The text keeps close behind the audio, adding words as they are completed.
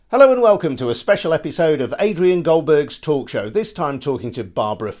Hello and welcome to a special episode of Adrian Goldberg's talk show. This time talking to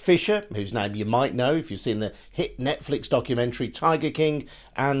Barbara Fisher, whose name you might know if you've seen the hit Netflix documentary Tiger King,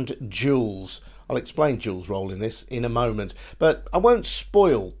 and Jules. I'll explain Jules' role in this in a moment, but I won't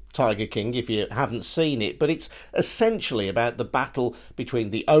spoil Tiger King if you haven't seen it, but it's essentially about the battle between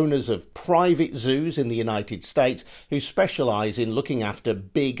the owners of private zoos in the United States who specialise in looking after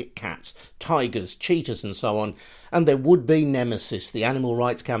big cats, tigers, cheetahs and so on, and their would-be nemesis, the animal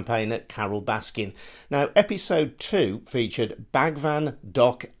rights campaigner Carole Baskin. Now, episode 2 featured Bhagwan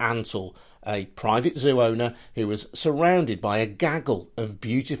Doc Antle, a private zoo owner who was surrounded by a gaggle of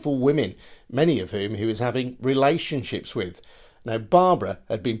beautiful women, many of whom he was having relationships with. Now, Barbara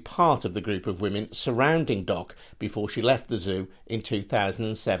had been part of the group of women surrounding Doc before she left the zoo in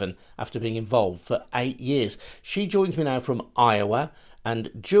 2007 after being involved for 8 years. She joins me now from Iowa, and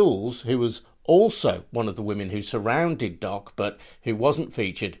Jules, who was also one of the women who surrounded Doc but who wasn't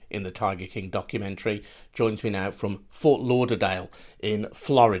featured in the Tiger King documentary, joins me now from Fort Lauderdale in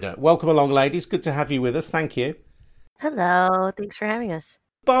Florida. Welcome along, ladies. Good to have you with us. Thank you. Hello. Thanks for having us.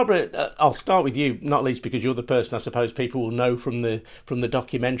 Barbara, I'll start with you, not least because you're the person I suppose people will know from the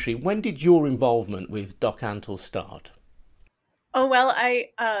documentary. When did your involvement with Doc Antle start? Oh, well, I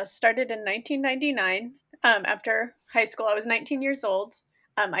started in 1999 after high school. I was 19 years old.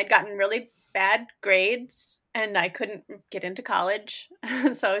 I'd gotten really bad grades and I couldn't get into college.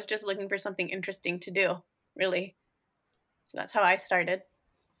 So I was just looking for something interesting to do, really. So that's how I started.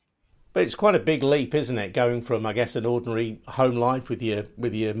 But it's quite a big leap, isn't it, going from, I guess, an ordinary home life with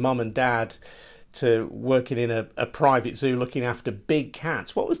your mum and dad to working in a private zoo looking after big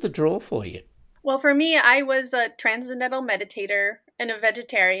cats. What was the draw for you? Well, for me, I was a transcendental meditator and a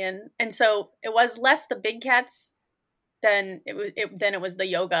vegetarian, and so it was less the big cats than it was the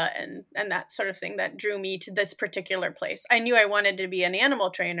yoga and that sort of thing that drew me to this particular place. I knew I wanted to be an animal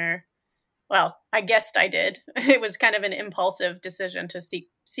trainer. Well, I guessed I did. It was kind of an impulsive decision to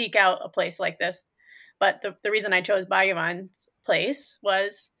seek out a place like this. But the reason I chose Bhagwan's place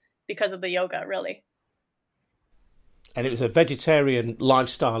was because of the yoga, really. And it was a vegetarian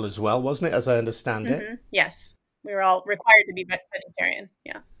lifestyle as well, wasn't it, as I understand Mm-hmm. it? Yes. We were all required to be vegetarian.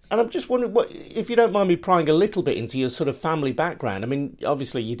 Yeah. And I'm just wondering, what, if you don't mind me prying a little bit into your sort of family background. I mean,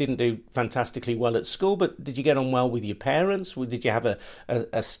 obviously you didn't do fantastically well at school, but did you get on well with your parents? Did you have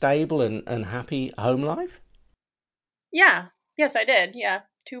a stable and happy home life? Yeah. Yes, I did. Yeah.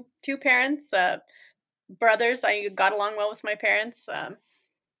 Two parents, brothers. I got along well with my parents.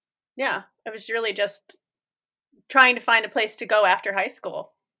 Yeah. I was really just trying to find a place to go after high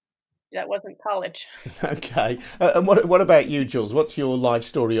school. That wasn't college. Okay. And what about you, Jules? What's your life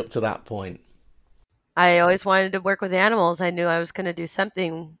story up to that point? I always wanted to work with animals. I knew I was going to do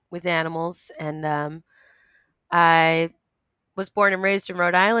something with animals. And I was born and raised in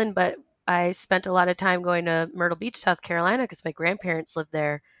Rhode Island, but I spent a lot of time going to Myrtle Beach, South Carolina, because my grandparents lived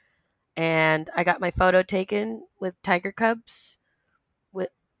there. And I got my photo taken with tiger cubs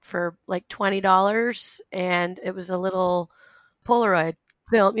for like $20. And it was a little Polaroid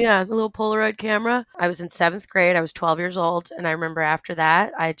film. Yeah, the little Polaroid camera. I was in 7th grade. I was 12 years old. And I remember after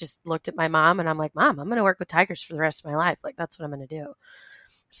that, I just looked at my mom and I'm like, Mom, I'm going to work with tigers for the rest of my life. Like, that's what I'm going to do.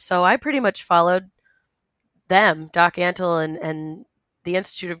 So I pretty much followed them, Doc Antle and the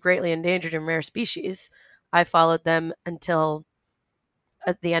Institute of Greatly Endangered and Rare Species. I followed them until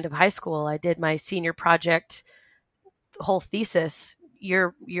at the end of high school. I did my senior project, whole thesis,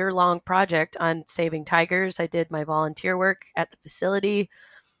 year long project on saving tigers. I did my volunteer work at the facility,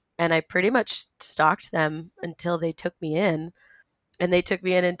 and I pretty much stalked them until they took me in. And they took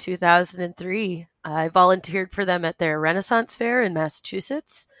me in 2003. I volunteered for them at their Renaissance Fair in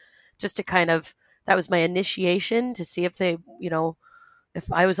Massachusetts, just to that was my initiation to see if they,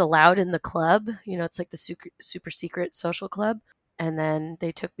 if I was allowed in the club. It's like the super secret social club. And then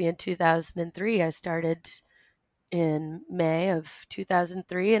they took me in 2003. I started in May of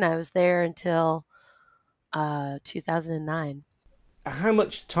 2003, and I was there until 2009. How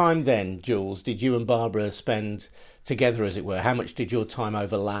much time then, Jules, did you and Barbara spend together, as it were? How much did your time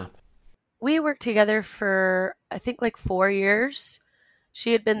overlap? We worked together for, I think, like 4 years.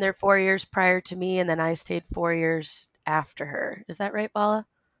 She had been there 4 years prior to me, and then I stayed 4 years after her. Is that right, Bala?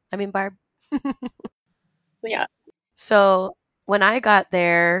 I mean, Barb? Yeah. So when I got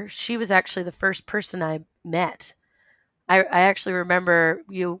there, she was actually the first person I met. I actually remember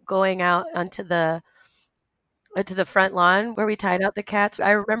you going out onto the front lawn where we tied out the cats. I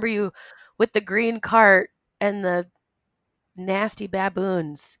remember you with the green cart and the nasty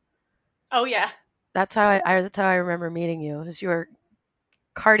baboons. Oh, yeah. That's how that's how I remember meeting you, as you were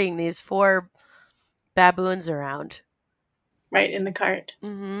carting these 4 baboons around. right in the cart.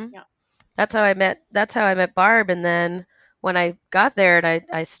 Mm-hmm. Yeah. That's how I met Barb. And then when I got there and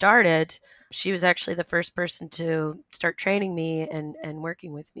I started, she was actually the first person to start training me and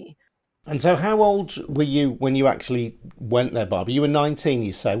working with me. And so, how old were you when you actually went there, Barbara? You were 19,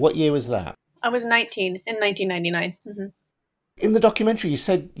 you say. What year was that? I was 19 in 1999. Mm-hmm. In the documentary, you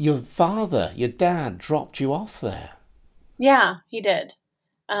said your father, your dad, dropped you off there. Yeah, he did.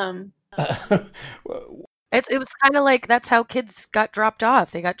 It was kind of like that's how kids got dropped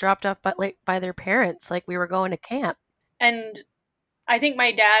off. They got dropped off by their parents, like we were going to camp. And I think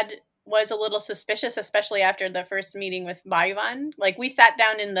my dad was a little suspicious, especially after the first meeting with Bayvan. Like we sat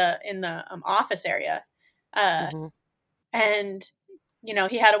down in the office area, Mm-hmm. and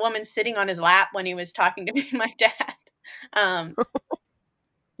he had a woman sitting on his lap when he was talking to me and my dad.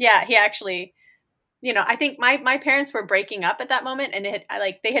 Yeah, he actually, I think my parents were breaking up at that moment, and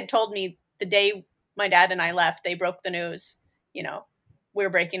they had told me the day my dad and I left, they broke the news, we're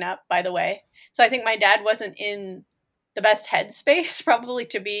breaking up, by the way. So I think my dad wasn't in the best headspace probably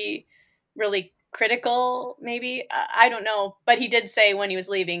to be really critical, maybe. I don't know. But he did say when he was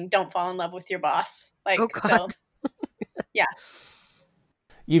leaving, don't fall in love with your boss. Oh, God. So, yeah.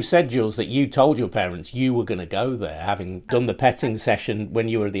 You've said, Jules, that you told your parents you were going to go there, having done the petting session when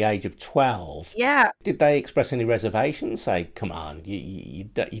you were the age of 12. Yeah. Did they express any reservations? Say, come on, you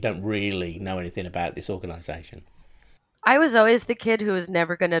don't really know anything about this organisation. I was always the kid who was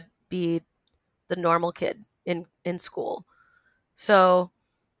never going to be the normal kid in school. So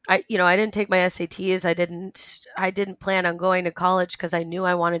I didn't take my SATs. I didn't plan on going to college because I knew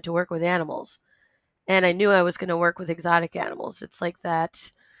I wanted to work with animals. And I knew I was going to work with exotic animals. It's like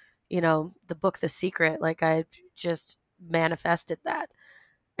that, the book, The Secret, like I just manifested that.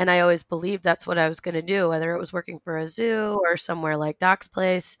 And I always believed that's what I was going to do, whether it was working for a zoo or somewhere like Doc's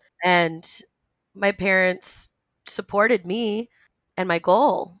Place. And my parents supported me and my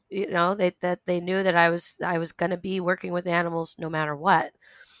goal, they knew that I was going to be working with animals no matter what.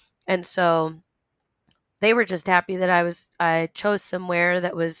 And so they were just happy that I chose somewhere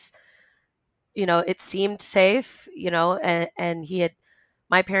that was, it seemed safe, and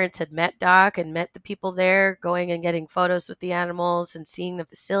my parents had met Doc and met the people there, going and getting photos with the animals and seeing the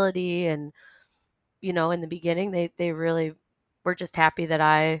facility. And, in the beginning, they really were just happy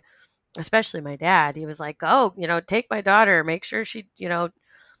that especially my dad, he was like, oh, take my daughter, make sure she,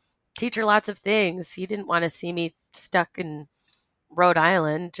 teach her lots of things. He didn't want to see me stuck in Rhode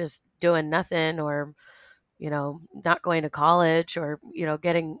Island, just doing nothing, or, not going to college, or,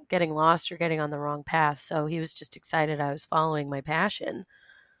 getting lost or getting on the wrong path. So he was just excited I was following my passion.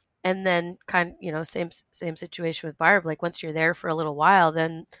 And then same situation with Barb. Like once you're there for a little while,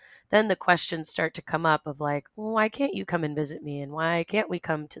 then the questions start to come up of like, well, why can't you come and visit me? And why can't we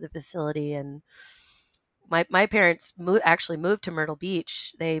come to the facility? And my parents actually moved to Myrtle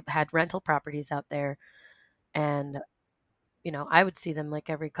Beach. They had rental properties out there. And, I would see them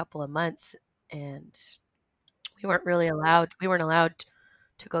like every couple of months, and we weren't allowed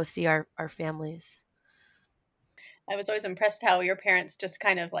to go see our families. I was always impressed how your parents just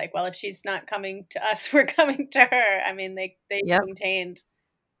kind of like, well, if she's not coming to us, we're coming to her. I mean, they Yep. maintained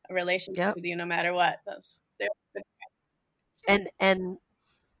a relationship Yep. with you no matter what. And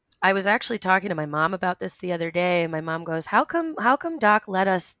I was actually talking to my mom about this the other day, and my mom goes, how come Doc let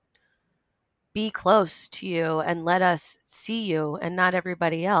us be close to you and let us see you and not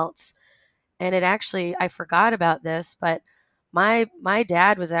everybody else? And it actually, I forgot about this, but my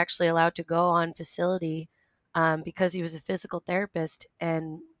dad was actually allowed to go on facility because he was a physical therapist.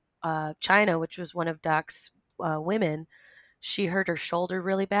 And China, which was one of Doc's women, she hurt her shoulder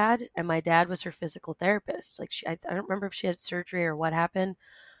really bad, and my dad was her physical therapist. Like I don't remember if she had surgery or what happened,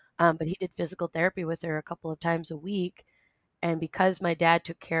 but he did physical therapy with her a couple of times a week. And because my dad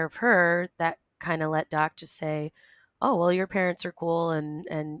took care of her, that kind of let Doc just say, oh, well, your parents are cool,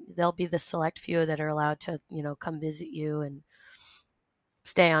 and they'll be the select few that are allowed to, come visit you and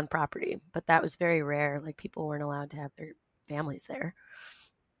stay on property. But that was very rare. Like people weren't allowed to have their families there.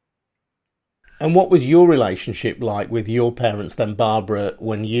 And what was your relationship like with your parents then, Barbara,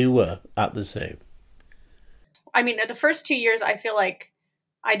 when you were at the zoo? I mean, the first 2 years, I feel like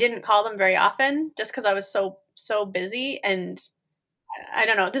I didn't call them very often just because I was so busy. And I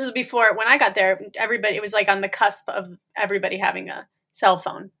don't know, this was before, when I got there, it was like on the cusp of everybody having a cell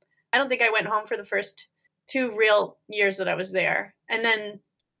phone. I don't think I went home for the first 2 real years that I was there. And then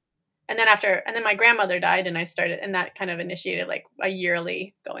my grandmother died, and that kind of initiated like a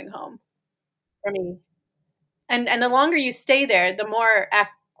yearly going home for me. And the longer you stay there, the more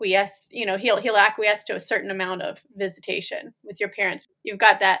he'll acquiesce to a certain amount of visitation with your parents. You've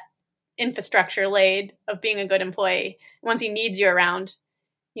got that infrastructure laid of being a good employee. Once he needs you around,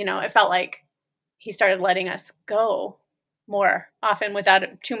 it felt like he started letting us go more often without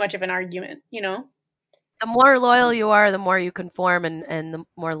too much of an argument, The more loyal you are, the more you conform, and the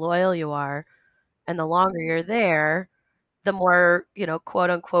more loyal you are, and the longer you're there, the more, quote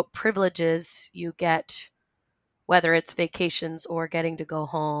unquote, privileges you get, whether it's vacations or getting to go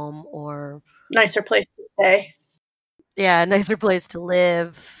home or nicer place to stay. Yeah, a nicer place to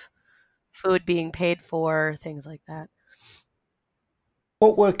live, food being paid for, things like that.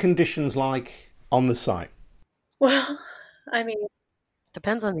 What were conditions like on the site? Well, I mean,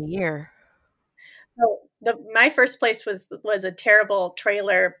 depends on the year. So my first place was a terrible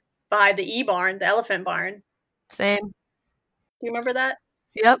trailer by the E-barn, the elephant barn. Same. Do you remember that?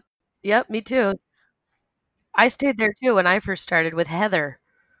 Yep, me too. I stayed there too when I first started with Heather.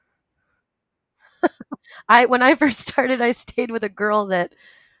 When I first started, I stayed with a girl that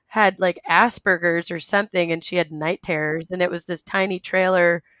had like Asperger's or something, and she had night terrors, and it was this tiny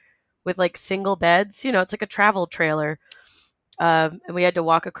trailer with like single beds. It's like a travel trailer. And we had to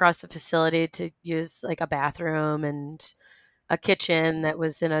walk across the facility to use like a bathroom and a kitchen that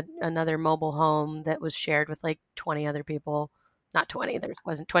was in another mobile home that was shared with like 20 other people. Not 20, there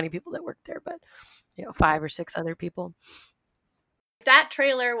wasn't 20 people that worked there, but 5 or 6 other people. That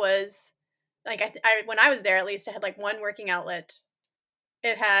trailer was like, I when I was there, at least it had like one working outlet.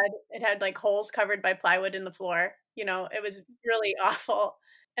 It had like holes covered by plywood in the floor. It was really awful.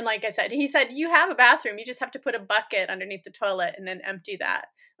 And like I said, he said, you have a bathroom. You just have to put a bucket underneath the toilet and then empty that.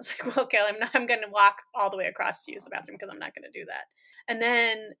 I was like, well, okay, I'm going to walk all the way across to use the bathroom because I'm not going to do that. And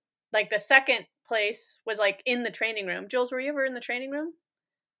then like the second place was like in the training room. Jules, were you ever in the training room?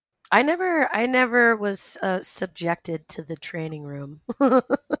 I never was subjected to the training room.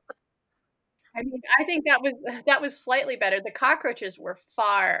 I mean, I think that was slightly better. The cockroaches were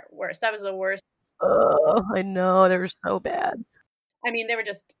far worse. That was the worst. Oh, I know. They were so bad. I mean, they were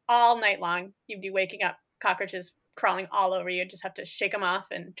just all night long. You'd be waking up, cockroaches crawling all over you. Just have to shake them off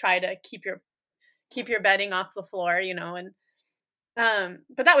and try to keep your bedding off the floor, and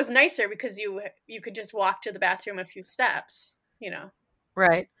but that was nicer because you could just walk to the bathroom a few steps,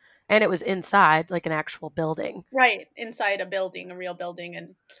 Right. And it was inside, like an actual building. Right, inside a building, a real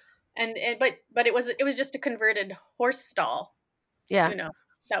building, but it was just a converted horse stall. Yeah.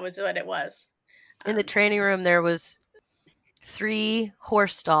 That was what it was. In the training room, there was 3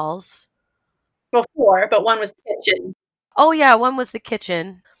 horse stalls. Well, 4, but one was the kitchen. Oh yeah, one was the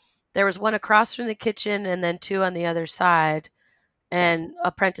kitchen. There was one across from the kitchen and then 2 on the other side. And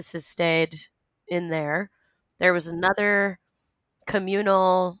apprentices stayed in there. There was another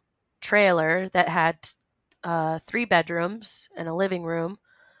communal trailer that had 3 bedrooms and a living room.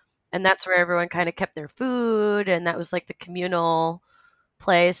 And that's where everyone kind of kept their food. And that was like the communal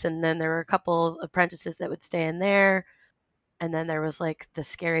place. And then there were a couple apprentices that would stay in there. And then there was like the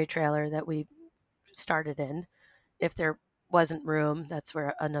scary trailer that we started in. If there wasn't room, that's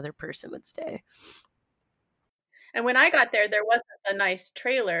where another person would stay. And when I got there wasn't a nice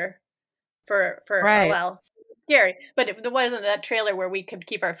trailer for Right. well, scary, but there wasn't that trailer where we could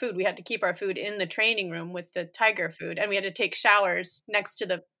keep our food. We had to keep our food in the training room with the tiger food, and we had to take showers next to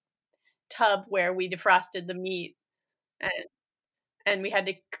the tub where we defrosted the meat, and we had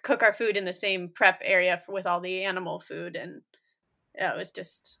to cook our food in the same prep area with all the animal food. And it was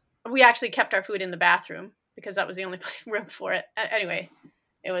just, we actually kept our food in the bathroom because that was the only room for it. Anyway,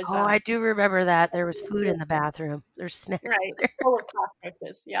 it was. I do remember that there was food in the bathroom. There's snacks. Right, there. full of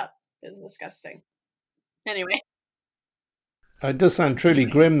cockroaches. Yep, it was disgusting. Anyway. It does sound truly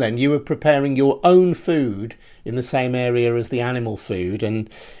grim then. You were preparing your own food in the same area as the animal food,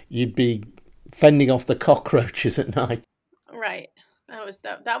 and you'd be fending off the cockroaches at night. Right.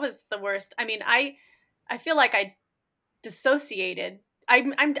 That was the worst. I mean, I feel like I dissociated.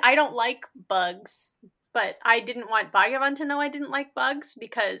 I don't like bugs, but I didn't want Bhagavan to know I didn't like bugs,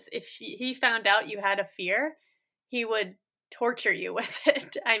 because if he found out you had a fear, he would torture you with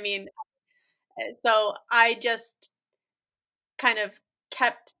it. I mean, so I just kind of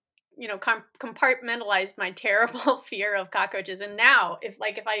kept, compartmentalized my terrible fear of cockroaches. And now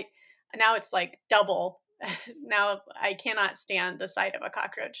now it's like double. Now I cannot stand the sight of a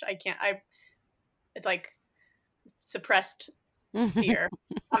cockroach. It's like suppressed fear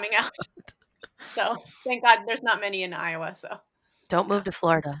coming out. So thank God there's not many in Iowa. So don't move to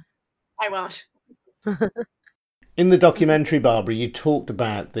Florida. I won't. In the documentary, Barbara, you talked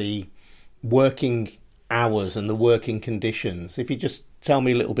about the working hours and the working conditions. If you just tell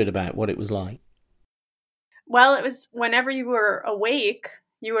me a little bit about what it was like. Well, it was whenever you were awake,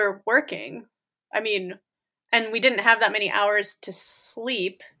 you were working. I mean, and we didn't have that many hours to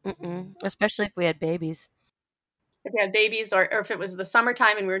sleep. Especially if we had babies. If we had babies, or if it was the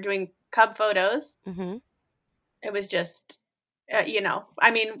summertime and we were doing cub photos, it was just,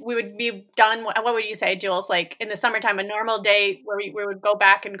 I mean, we would be done. What would you say, Jules? Like in the summertime, a normal day where we would go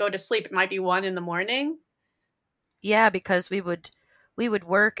back and go to sleep, it might be 1 a.m. Yeah, because we would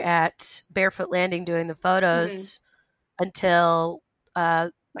work at Barefoot Landing doing the photos until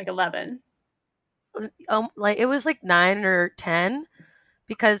like 11. Like it was like 9 or 10,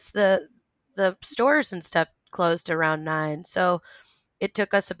 because the stores and stuff closed around 9. So it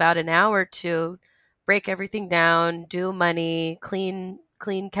took us about an hour to break everything down, do money, clean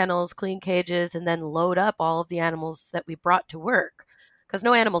kennels, clean cages, and then load up all of the animals that we brought to work, because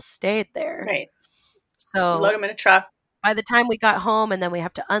no animals stayed there. Right. So load them in a truck. By the time we got home, and then we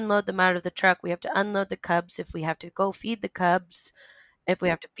have to unload them out of the truck, we have to unload the cubs if we have to go feed the cubs, if we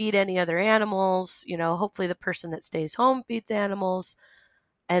have to feed any other animals, hopefully the person that stays home feeds animals.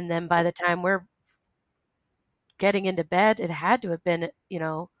 And then by the time we're getting into bed, it had to have been,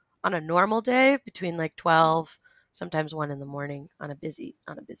 on a normal day between like 12, sometimes 1 a.m. on a busy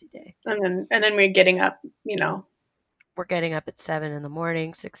day. And then we're getting up, We're getting up at 7 a.m,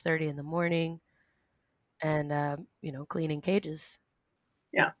 6:30 a.m, and, cleaning cages.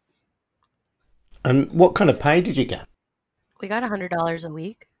 Yeah. And what kind of pay did you get? We got $100 a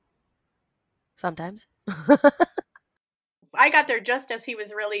week. Sometimes. I got there just as he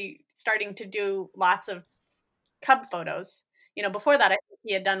was really starting to do lots of cub photos. Before that, I think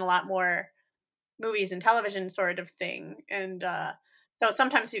he had done a lot more movies and television sort of thing. And so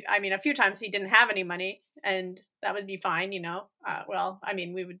sometimes, a few times he didn't have any money, and that would be fine, we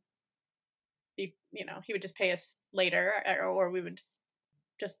would be, he would just pay us later, or we would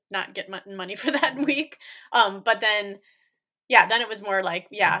just not get money for that week. But then, then it was more like,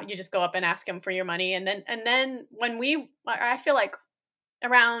 you just go up and ask him for your money. And then when I feel like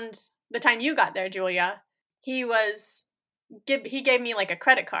around the time you got there, Julia, he gave me like a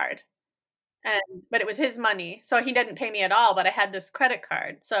credit card, but it was his money. So he didn't pay me at all, but I had this credit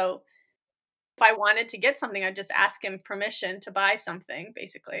card. So if I wanted to get something, I'd just ask him permission to buy something,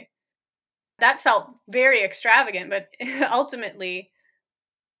 basically. That felt very extravagant, but ultimately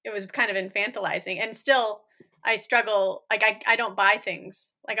it was kind of infantilizing. And still, I struggle. Like I don't buy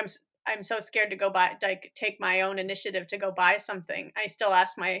things. Like I'm so scared to go buy, like take my own initiative to go buy something. I still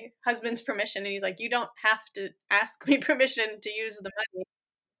ask my husband's permission, and he's like, "You don't have to ask me permission to use the money."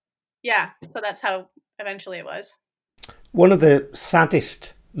 Yeah, so that's how eventually it was. One of the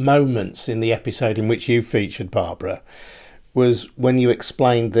saddest moments in the episode in which you featured, Barbara, was when you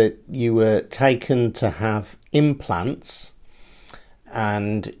explained that you were taken to have implants,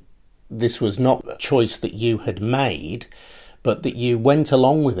 and this was not a choice that you had made, but that you went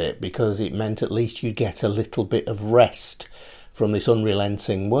along with it because it meant at least you'd get a little bit of rest from this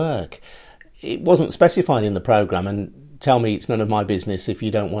unrelenting work. It wasn't specified in the programme, and tell me it's none of my business if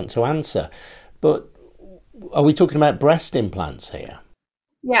you don't want to answer, but are we talking about breast implants here?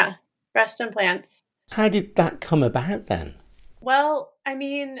 Yeah, breast implants. How did that come about then? Well,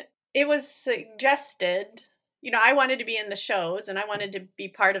 it was suggested. I wanted to be in the shows, and I wanted to be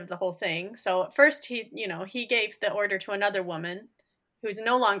part of the whole thing. So at first he gave the order to another woman who's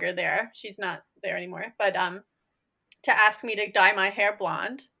no longer there. She's not there anymore, but to ask me to dye my hair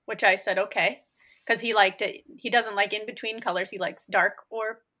blonde, which I said okay, because he liked it. He doesn't like in between colors. He likes dark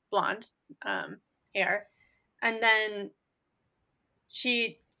or blonde hair. And then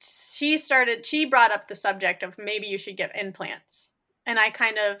she brought up the subject of maybe you should get implants. And I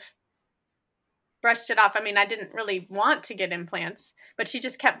kind of brushed it off. I didn't really want to get implants, but she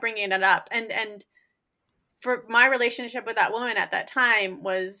just kept bringing it up. And for my relationship with that woman at that time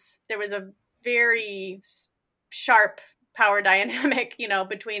there was a very sharp power dynamic,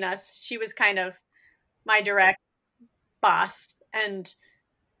 between us. She was kind of my direct boss, and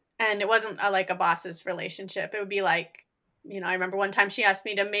it wasn't like a boss's relationship. It would be like, I remember one time she asked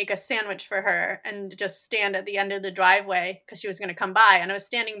me to make a sandwich for her and just stand at the end of the driveway because she was going to come by. And I was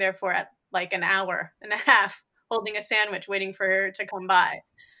standing there for like an hour and a half holding a sandwich, waiting for her to come by.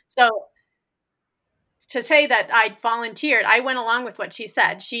 So to say that I volunteered, I went along with what she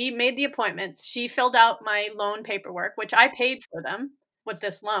said. She made the appointments. She filled out my loan paperwork, which I paid for them with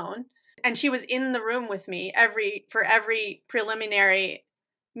this loan. And she was in the room with me for every preliminary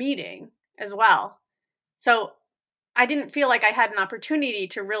meeting as well. So I didn't feel like I had an opportunity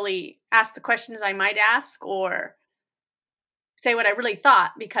to really ask the questions I might ask or say what I really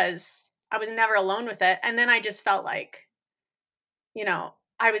thought, because I was never alone with it. And then I just felt like,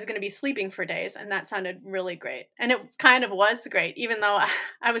 I was going to be sleeping for days, and that sounded really great. And it kind of was great, even though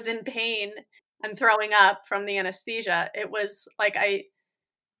I was in pain I'm throwing up from the anesthesia. It was like it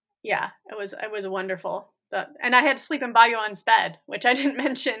was wonderful. And I had to sleep in Bhagawan's bed, which I didn't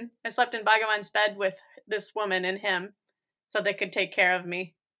mention. I slept in Bhagawan's bed with this woman and him so they could take care of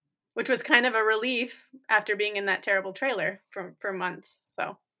me, which was kind of a relief after being in that terrible trailer for months.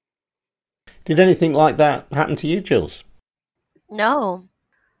 So, did anything like that happen to you, Jules? No.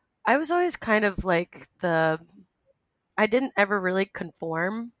 I was always kind of like I didn't ever really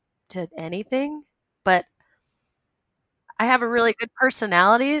conform to anything, but I have a really good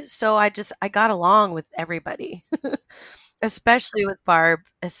personality, so I got along with everybody, especially with Barb,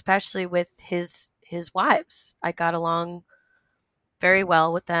 especially with his wives. I got along very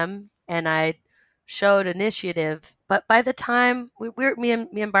well with them, and I showed initiative. But by the time me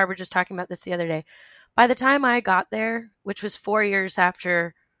and Barb were just talking about this the other day, by the time I got there, which was 4 years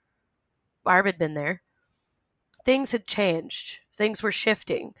after Barb had been there, things had changed. Things were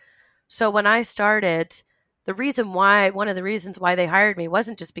shifting. So when I started, one of the reasons why they hired me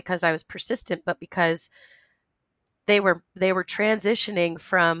wasn't just because I was persistent, but because they were transitioning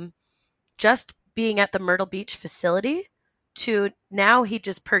from just being at the Myrtle Beach facility to now he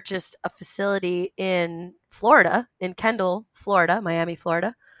just purchased a facility in Florida, in Kendall, Florida, Miami,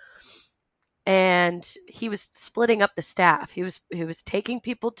 Florida. And he was splitting up the staff. He was taking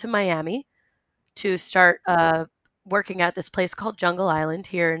people to Miami to start working at this place called Jungle Island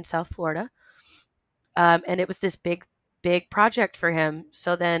here in South Florida. And it was this big project for him.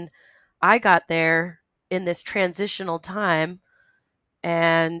 So then I got there in this transitional time,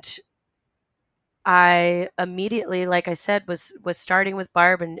 and I immediately, like I said, was starting with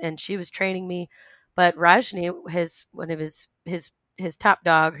Barb, and she was training me. But Rajni, one of his top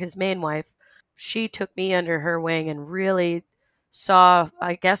dog, his main wife, she took me under her wing and really saw,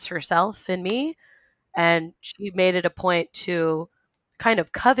 I guess, herself in me. And she made it a point to kind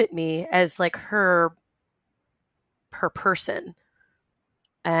of covet me as like her person.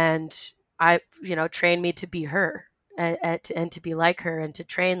 And I, trained me to be her and to be like her and to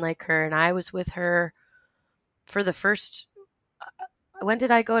train like her. And I was with her for the first, when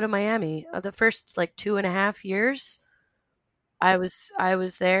did I go to Miami? The first like 2.5 years. I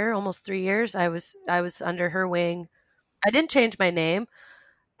was there almost 3 years. I was under her wing. I didn't change my name,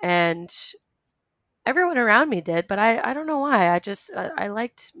 and everyone around me did, but I don't know why. I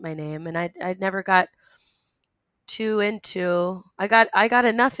liked my name, and I never got too into. I got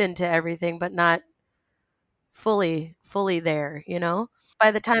enough into everything, but not fully there. By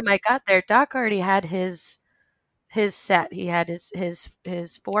the time I got there, Doc already had his set. He had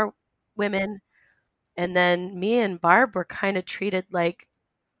his 4 women, and then me and Barb were kind of treated like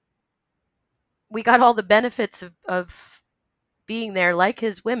we got all the benefits of being there like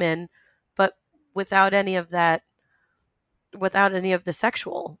his women, but without any of that, without any of the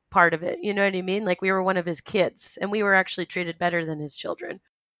sexual part of it. You know what I mean? Like we were one of his kids, and we were actually treated better than his children.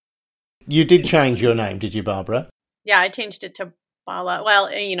 You did change your name, did you, Barbara? Yeah, I changed it to Bala. Well,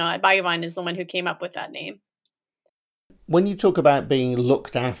 Bhagavan is the one who came up with that name. When you talk about being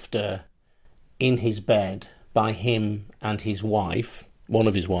looked after in his bed by him and his wife, one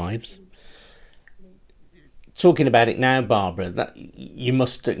of his wives, talking about it now, Barbara, that you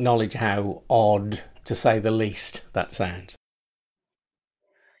must acknowledge how odd, to say the least, that sounds.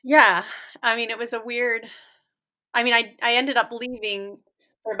 Yeah, I mean, it was a weird. I mean, I ended up leaving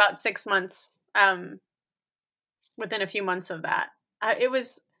for about 6 months. Within a few months of that, it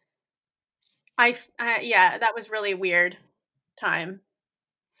was. That was really weird time.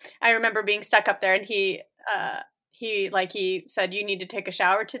 I remember being stuck up there, and he said, "You need to take a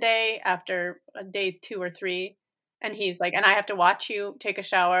shower today after day 2 or 3." And he's like, "And I have to watch you take a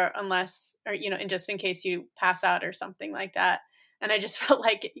shower unless, or, and just in case you pass out or something like that." And I just felt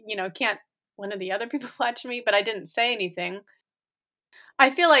like, can't one of the other people watch me? But I didn't say anything. I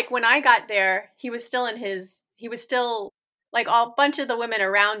feel like when I got there, he was still like a bunch of the women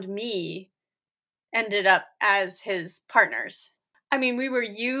around me ended up as his partners. I mean, we were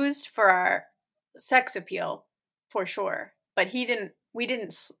used for our sex appeal for sure, but we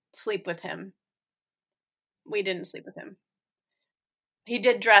didn't sleep with him. We didn't sleep with him. He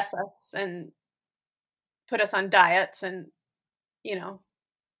did dress us and put us on diets and,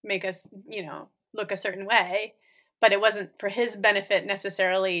 make us, look a certain way, but it wasn't for his benefit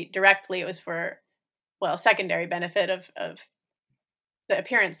necessarily directly. It was for, secondary benefit of the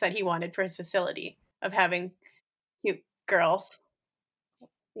appearance that he wanted for his facility of having cute girls,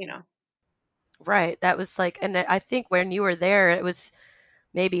 Right. That was like, and I think when you were there, it was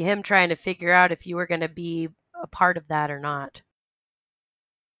maybe him trying to figure out if you were going to be a part of that or not.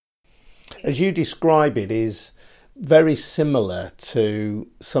 As you describe it, is very similar to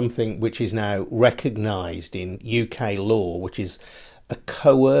something which is now recognised in UK law, which is a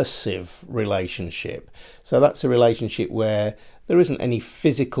coercive relationship. So that's a relationship where there isn't any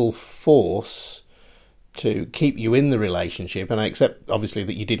physical force to keep you in the relationship, and I accept obviously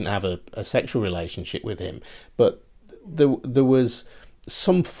that you didn't have a sexual relationship with him, but there was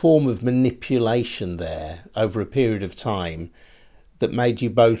some form of manipulation there over a period of time that made you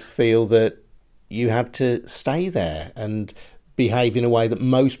both feel that you had to stay there and behave in a way that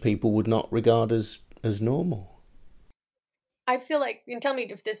most people would not regard as normal. I feel like, and tell me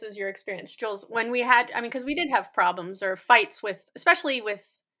if this is your experience, Jules, when we had, I mean, because we did have problems or fights with, especially with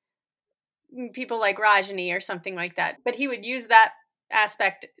people like Rajani or something like that, but he would use that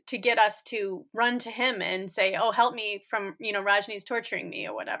aspect to get us to run to him and say, oh, help me from, Rajani's torturing me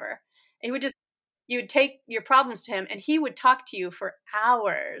or whatever. And you would take your problems to him and he would talk to you for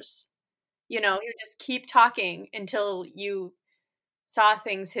hours. He would just keep talking until you saw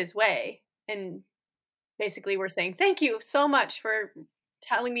things his way. And basically we're saying, thank you so much for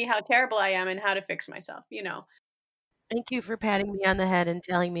telling me how terrible I am and how to fix myself. Thank you for patting me on the head and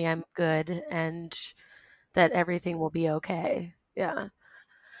telling me I'm good and that everything will be okay. Yeah.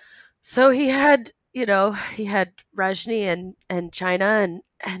 So he had Rajni and China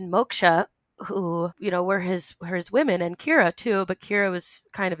and Moksha, who, were his women, and Kira too, but Kira was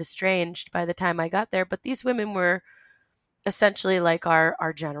kind of estranged by the time I got there. But these women were essentially like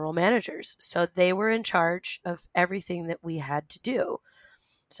our general managers. So they were in charge of everything that we had to do.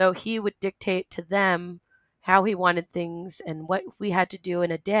 So he would dictate to them how he wanted things and what we had to do in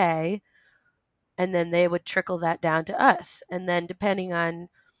a day. And then they would trickle that down to us. And then depending on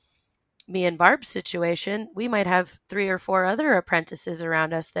me and Barb's situation, we might have 3 or 4 other apprentices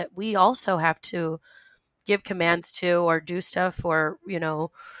around us that we also have to give commands to or do stuff or,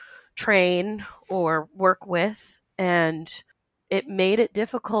 train or work with. And it made it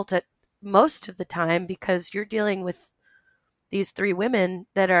difficult at most of the time because you're dealing with these 3 women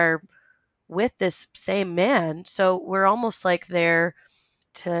that are with this same man. So we're almost like there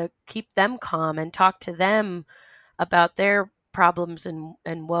to keep them calm and talk to them about their problems and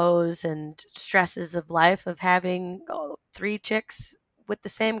woes and stresses of life of having 3 chicks with the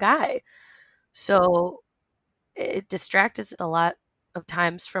same guy. So it distracts us a lot of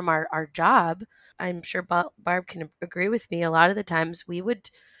times from our job. I'm sure Barb can agree with me. A lot of the times we would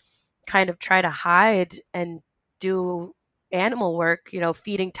kind of try to hide and do animal work,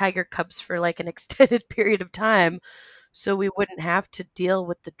 feeding tiger cubs for like an extended period of time so we wouldn't have to deal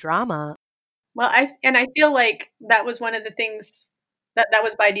with the drama. Well, I feel like that was one of the things that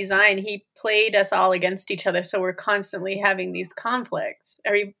was by design. He played us all against each other, so we're constantly having these conflicts.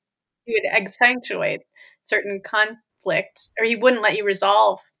 Or he would accentuate certain conflicts, or he wouldn't let you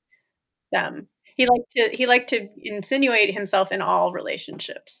resolve them. He liked to insinuate himself in all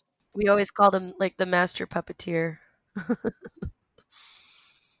relationships. We always called him like the master puppeteer.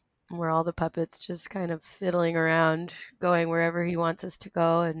 Where all the puppets just kind of fiddling around, going wherever he wants us to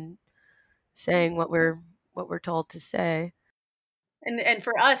go and saying what we're told to say. And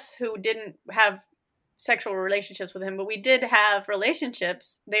for us who didn't have sexual relationships with him, but we did have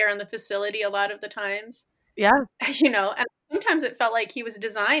relationships there in the facility a lot of the times. Yeah. And sometimes it felt like he was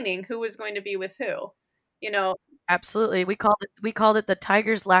designing who was going to be with who. Absolutely. We called it the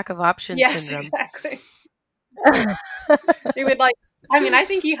tiger's lack of options syndrome. Exactly. He would I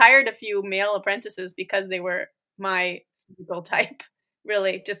think he hired a few male apprentices because they were my physical type,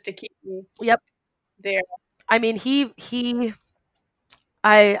 really, just to keep me there. I mean,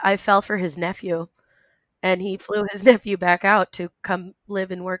 I fell for his nephew, and he flew his nephew back out to come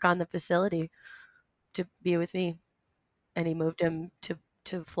live and work on the facility to be with me. And he moved him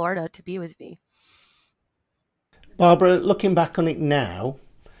to Florida to be with me. Barbara, looking back on it now,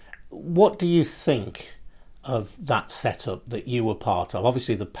 what do you think of that setup that you were part of?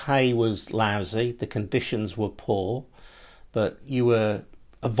 Obviously, the pay was lousy, the conditions were poor, but you were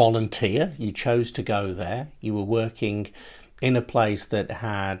a volunteer. You chose to go there. You were working in a place that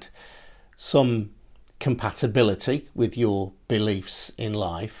had some compatibility with your beliefs in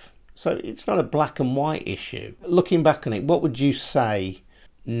life. So it's not a black and white issue. Looking back on it, what would you say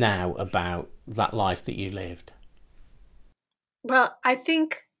now about that life that you lived? Well, I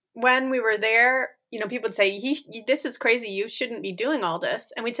think when we were there, people would say, this is crazy. You shouldn't be doing all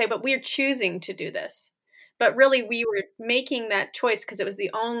this. And we'd say, but we're choosing to do this. But really, we were making that choice because it was the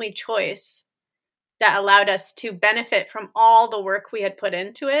only choice that allowed us to benefit from all the work we had put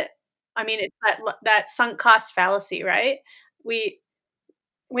into it. I mean, it's that sunk cost fallacy, right?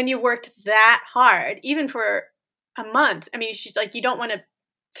 When you worked that hard, even for a month, I mean, she's like, you don't want to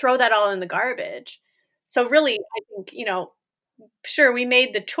throw that all in the garbage. So really, I think, sure, we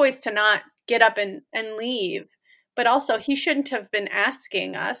made the choice to not get up and leave, but also he shouldn't have been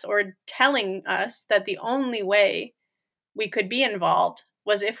asking us or telling us that the only way we could be involved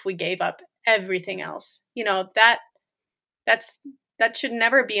was if we gave up everything else. That should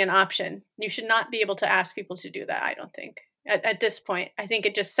never be an option. You should not be able to ask people to do that, I don't think. At this point, I think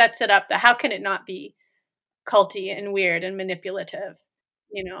it just sets it up that how can it not be culty and weird and manipulative,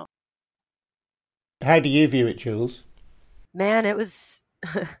 you know? How do you view it, Jules? Man, it was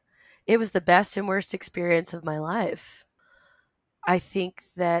it was the best and worst experience of my life. I think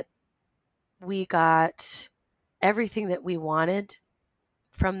that we got everything that we wanted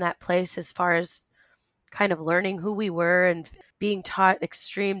from that place as far as kind of learning who we were and being taught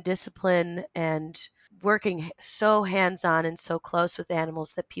extreme discipline and working so hands-on and so close with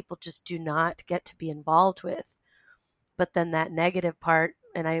animals that people just do not get to be involved with. But then that negative part,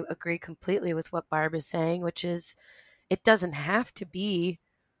 and I agree completely with what Barb is saying, which is it doesn't have to be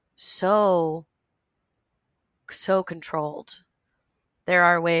so controlled. There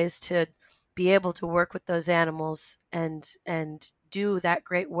are ways to be able to work with those animals and do that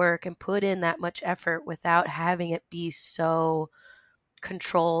great work and put in that much effort without having it be so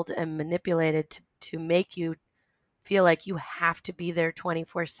controlled and manipulated to make you feel like you have to be there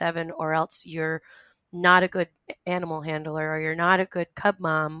 24/7 or else you're not a good animal handler or you're not a good cub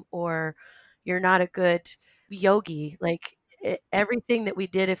mom or you're not a good yogi. Like everything that we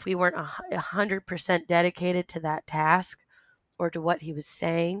did, if we weren't 100% dedicated to that task or to what he was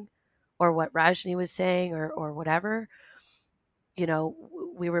saying or what Rajni was saying or whatever,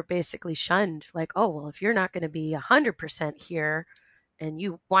 we were basically shunned. Like, oh, well, if you're not going to be 100% here and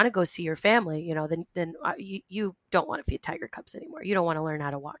you want to go see your family, then you don't want to feed tiger cubs anymore. You don't want to learn how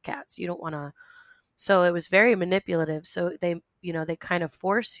to walk cats. You don't want to. So it was very manipulative. So they kind of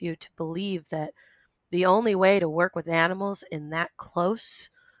force you to believe that the only way to work with animals in that close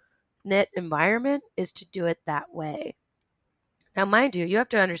knit environment is to do it that way. Now, mind you have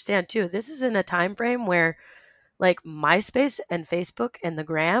to understand too, this is in a time frame where like MySpace and Facebook and the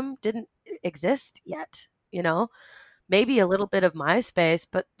Gram didn't exist yet, maybe a little bit of MySpace,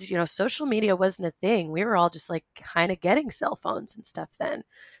 but social media wasn't a thing. We were all just like kind of getting cell phones and stuff then.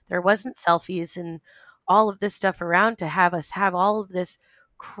 There wasn't selfies and all of this stuff around to have us have all of this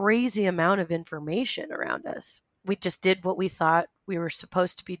crazy amount of information around us. We just did what we thought we were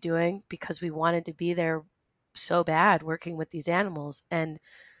supposed to be doing because we wanted to be there so bad working with these animals. And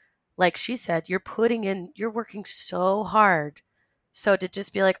like she said, you're working so hard. So to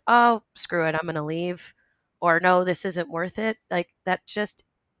just be like, oh, screw it, I'm going to leave, or no, this isn't worth it. Like that just,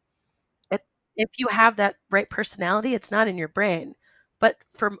 if you have that right personality, it's not in your brain. But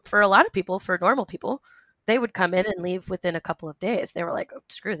for a lot of people, for normal people, they would come in and leave within a couple of days. They were like, oh,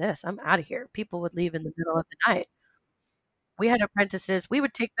 screw this, I'm out of here. People would leave in the middle of the night. We had apprentices. We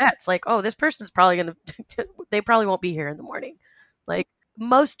would take bets like, oh, this person's probably going to, they probably won't be here in the morning. Like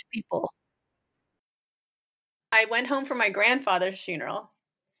most people. I went home for my grandfather's funeral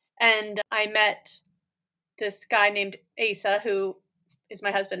and I met this guy named Asa, who is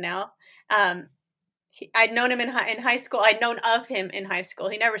my husband now. I'd known him in high school. I'd known of him in high school.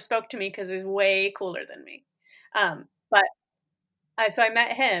 He never spoke to me because he was way cooler than me. But so I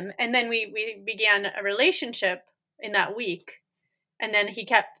met him, and then we began a relationship in that week. And then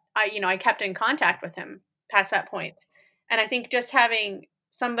I kept in contact with him past that point. And I think just having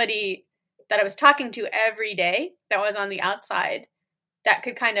somebody that I was talking to every day that was on the outside that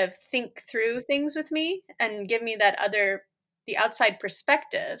could kind of think through things with me and give me the outside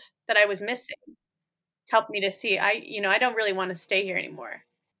perspective that I was missing helped me to see I don't really want to stay here anymore.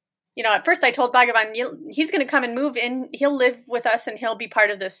 At first I told Bhagavan he's going to come and move in. He'll live with us and he'll be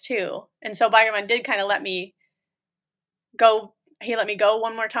part of this too. And so Bhagavan did kind of let me go. He let me go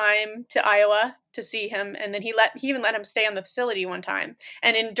one more time to Iowa to see him. And then he even let him stay on the facility one time.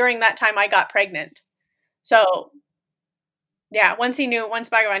 And during that time I got pregnant. So yeah, once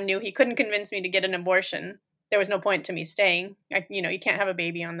Bhagavan knew he couldn't convince me to get an abortion, there was no point to me staying. You can't have a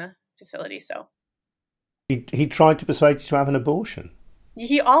baby on the facility. So He tried to persuade you to have an abortion.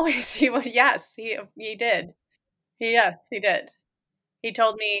 Yes, he did. Yes, he did. He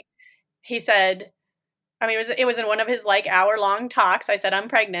told me, he said, I mean, it was in one of his like hour-long talks. I said, I'm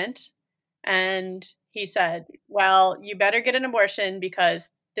pregnant. And he said, well, you better get an abortion because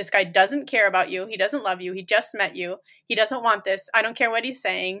this guy doesn't care about you. He doesn't love you. He just met you. He doesn't want this. I don't care what he's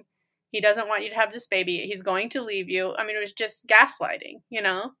saying. He doesn't want you to have this baby. He's going to leave you. I mean, it was just gaslighting,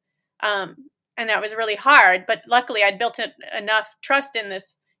 and that was really hard. But luckily, I'd built enough trust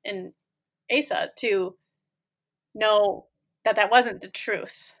in Asa to know that wasn't the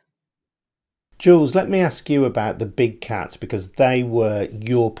truth. Jules, let me ask you about the big cats, because they were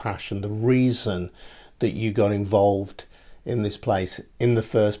your passion, the reason that you got involved in this place in the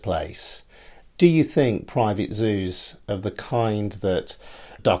first place. Do you think private zoos of the kind that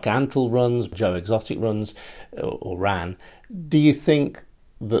Doc Antle runs, Joe Exotic runs, or ran, do you think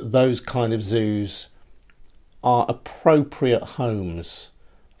that those kind of zoos are appropriate homes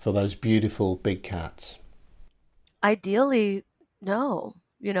for those beautiful big cats? Ideally, no.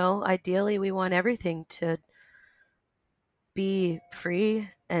 Ideally we want everything to be free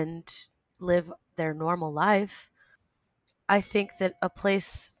and live their normal life. I think that a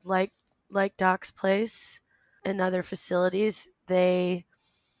place like Doc's place and other facilities, they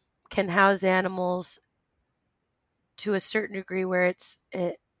can house animals to a certain degree where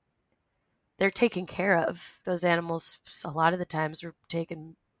they're taken care of. Those animals, a lot of the times, are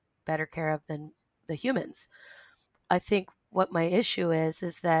taken better care of than the humans. I think what my issue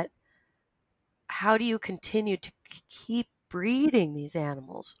is that how do you continue to keep breeding these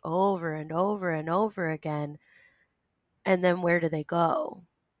animals over and over and over again, and then where do they go?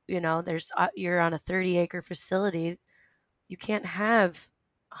 You're on a 30-acre facility. You can't have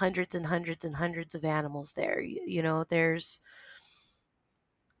hundreds and hundreds and hundreds of animals there.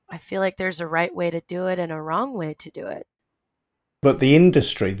 I feel like there's a right way to do it and a wrong way to do it. But the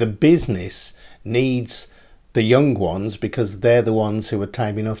industry, the business, needs the young ones because they're the ones who are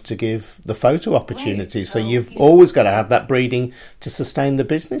tame enough to give the photo opportunities. Right. So you've always got to have that breeding to sustain the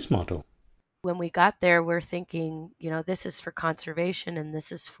business model. When we got there, we're thinking, this is for conservation and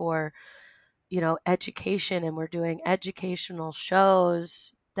this is for, education, and we're doing educational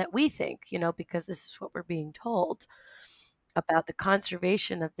shows that we think, because this is what we're being told about the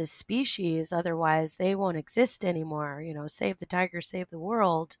conservation of this species. Otherwise, they won't exist anymore. Save the tiger, save the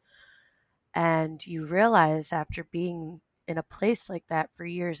world. And you realize after being in a place like that for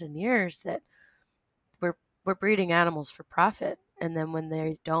years and years that we're breeding animals for profit. And then when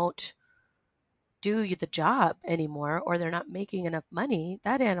they don't do the job anymore, or they're not making enough money,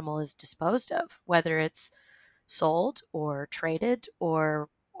 that animal is disposed of, whether it's sold or traded or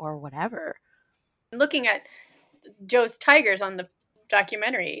whatever. Looking at Joe's tigers on the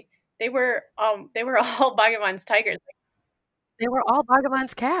documentary, they were all Bhagavan's tigers. They were all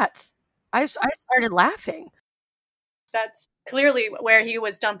Bhagavan's cats. I started laughing. That's clearly where he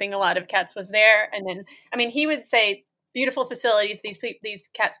was dumping a lot of cats, was there. And then, he would say beautiful facilities, these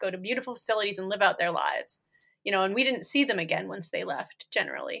cats go to beautiful facilities and live out their lives, and we didn't see them again once they left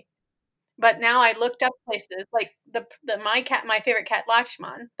generally. But now I looked up places like my favorite cat,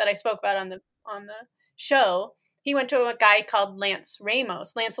 Lakshman, that I spoke about on the show. He went to a guy called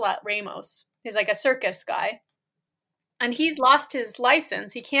Lancelot Ramos. He's like a circus guy. And he's lost his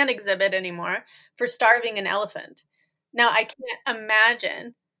license. He can't exhibit anymore for starving an elephant. Now, I can't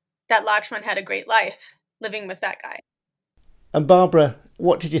imagine that Lakshman had a great life living with that guy. And Barbara,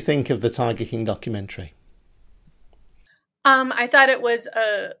 what did you think of the Tiger King documentary? I thought it was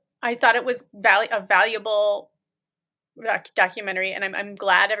a valuable documentary, and I'm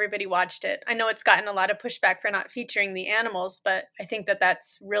glad everybody watched it. I know it's gotten a lot of pushback for not featuring the animals, but I think that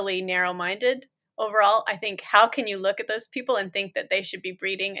that's really narrow-minded. Overall, I think, how can you look at those people and think that they should be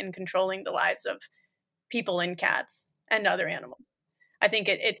breeding and controlling the lives of people and cats and other animals? I think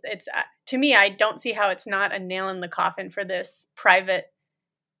it's to me, I don't see how it's not a nail in the coffin for this private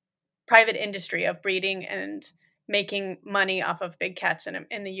industry of breeding and making money off of big cats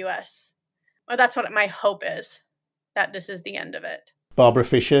in the U.S. Well, that's what my hope is, that this is the end of it. Barbara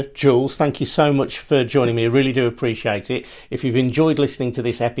Fisher, Jules, thank you so much for joining me. I really do appreciate it. If you've enjoyed listening to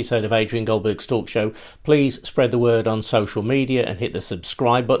this episode of Adrian Goldberg's Talk Show, please spread the word on social media and hit the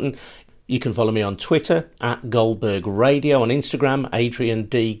subscribe button. You can follow me on Twitter at Goldberg Radio, on Instagram, Adrian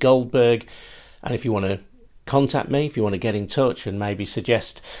D. Goldberg. And if you want to contact me, if you want to get in touch and maybe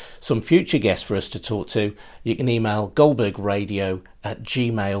suggest some future guests for us to talk to, you can email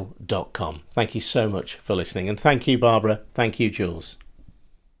goldbergradio@gmail.com. Thank you so much for listening. And thank you, Barbara. Thank you, Jules.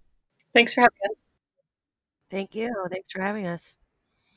 Thanks for having us. Thank you. Thanks for having us.